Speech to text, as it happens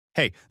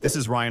Hey, this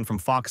is Ryan from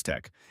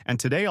Foxtecc, and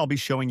today I'll be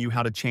showing you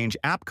how to change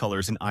app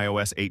colors in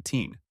iOS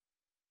 18.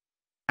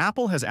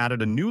 Apple has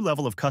added a new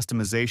level of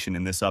customization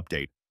in this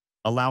update,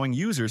 allowing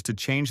users to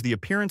change the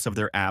appearance of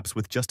their apps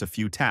with just a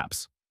few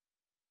taps.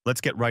 Let's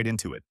get right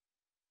into it.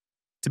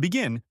 To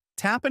begin,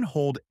 tap and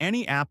hold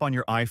any app on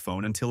your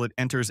iPhone until it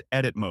enters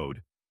edit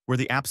mode, where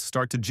the apps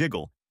start to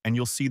jiggle and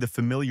you'll see the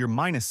familiar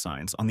minus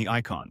signs on the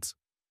icons.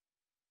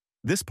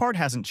 This part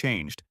hasn't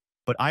changed,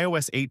 but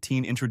iOS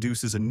 18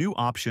 introduces a new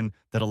option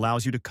that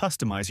allows you to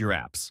customize your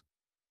apps.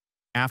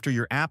 After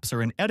your apps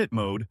are in edit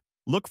mode,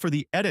 look for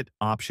the Edit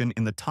option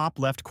in the top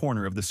left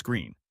corner of the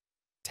screen.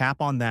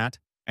 Tap on that,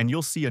 and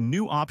you'll see a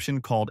new option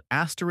called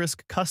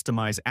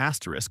 *Customize*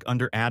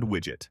 under Add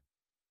Widget.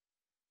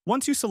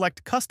 Once you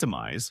select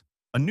Customize,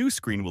 a new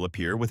screen will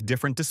appear with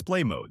different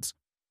display modes: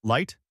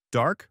 light,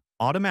 dark,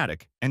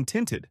 automatic, and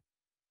tinted.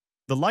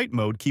 The light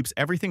mode keeps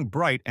everything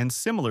bright and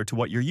similar to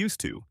what you're used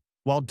to,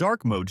 while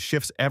dark mode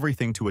shifts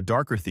everything to a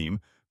darker theme,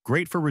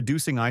 great for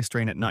reducing eye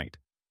strain at night.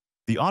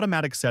 The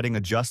automatic setting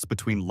adjusts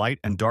between light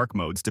and dark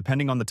modes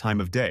depending on the time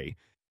of day,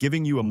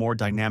 giving you a more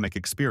dynamic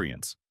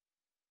experience.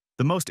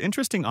 The most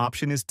interesting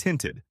option is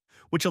Tinted,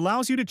 which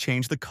allows you to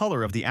change the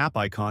color of the app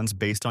icons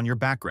based on your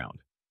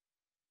background.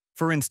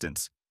 For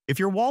instance, if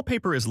your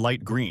wallpaper is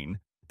light green,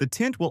 the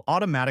tint will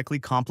automatically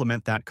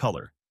complement that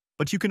color,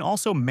 but you can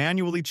also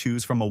manually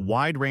choose from a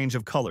wide range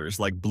of colors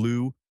like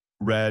blue,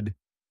 red,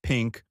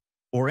 pink,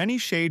 or any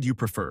shade you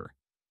prefer.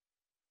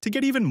 To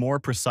get even more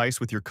precise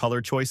with your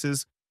color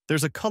choices,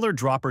 there's a color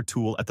dropper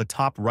tool at the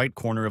top right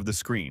corner of the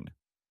screen.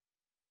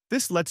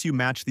 This lets you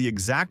match the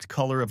exact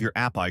color of your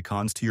app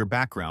icons to your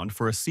background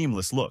for a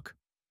seamless look.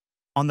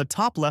 On the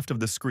top left of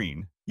the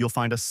screen, you'll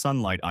find a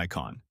sunlight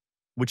icon,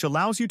 which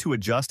allows you to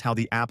adjust how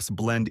the apps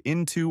blend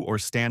into or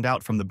stand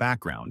out from the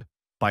background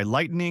by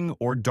lightening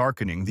or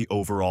darkening the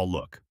overall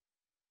look.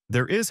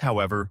 There is,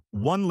 however,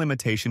 one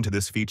limitation to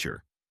this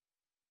feature.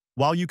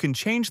 While you can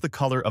change the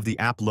color of the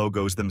app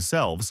logos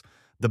themselves,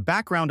 the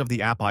background of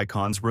the app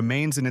icons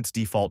remains in its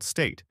default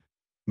state,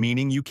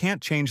 meaning you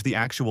can't change the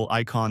actual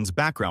icon's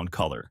background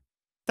color.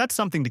 That's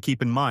something to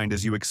keep in mind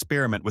as you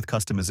experiment with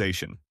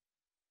customization.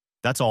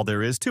 That's all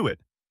there is to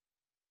it.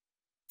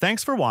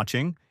 Thanks for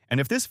watching, and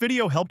if this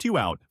video helped you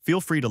out,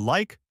 feel free to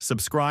like,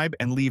 subscribe,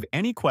 and leave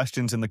any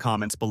questions in the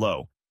comments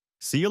below.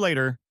 See you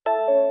later.